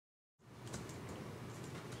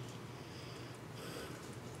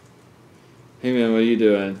Hey man, what are you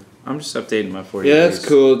doing? I'm just updating my 40 Yeah, days. that's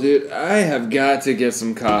cool, dude. I have got to get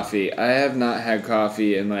some coffee. I have not had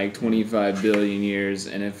coffee in like 25 billion years,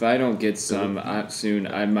 and if I don't get some soon,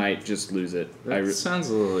 I might just lose it. That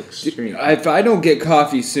sounds a little extreme. If I don't get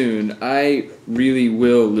coffee soon, I really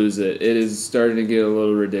will lose it. It is starting to get a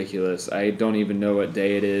little ridiculous. I don't even know what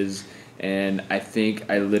day it is, and I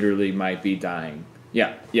think I literally might be dying.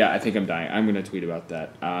 Yeah, I think I'm dying. I'm going to tweet about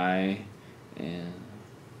that. I am...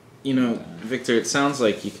 You know, Victor, it sounds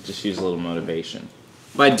like you could just use a little motivation.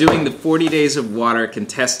 By doing the 40 Days of Water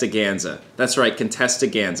Contest-Aganza. That's right,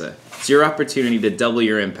 Contest-Aganza. It's your opportunity to double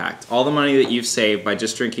your impact. All the money that you've saved by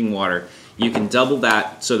just drinking water, you can double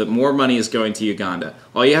that so that more money is going to Uganda.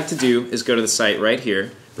 All you have to do is go to the site right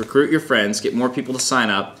here, recruit your friends, get more people to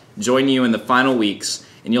sign up, join you in the final weeks,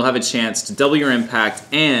 and you'll have a chance to double your impact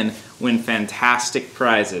and win fantastic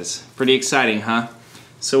prizes. Pretty exciting, huh?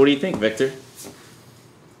 So what do you think, Victor?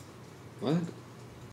 What?